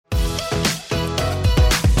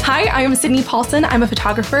Hi, I'm Sydney Paulson. I'm a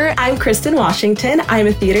photographer. I'm Kristen Washington. I'm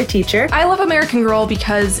a theater teacher. I love American Girl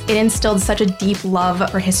because it instilled such a deep love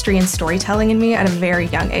for history and storytelling in me at a very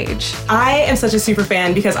young age. I am such a super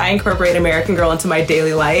fan because I incorporate American Girl into my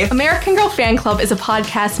daily life. American Girl Fan Club is a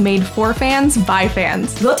podcast made for fans by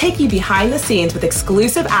fans. We'll take you behind the scenes with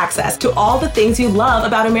exclusive access to all the things you love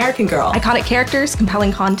about American Girl. Iconic characters,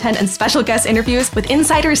 compelling content, and special guest interviews with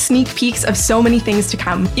insider sneak peeks of so many things to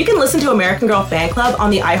come. You can listen to American Girl Fan Club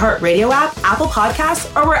on the iHeartRadio app, Apple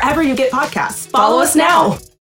Podcasts, or wherever you get podcasts. Follow us now.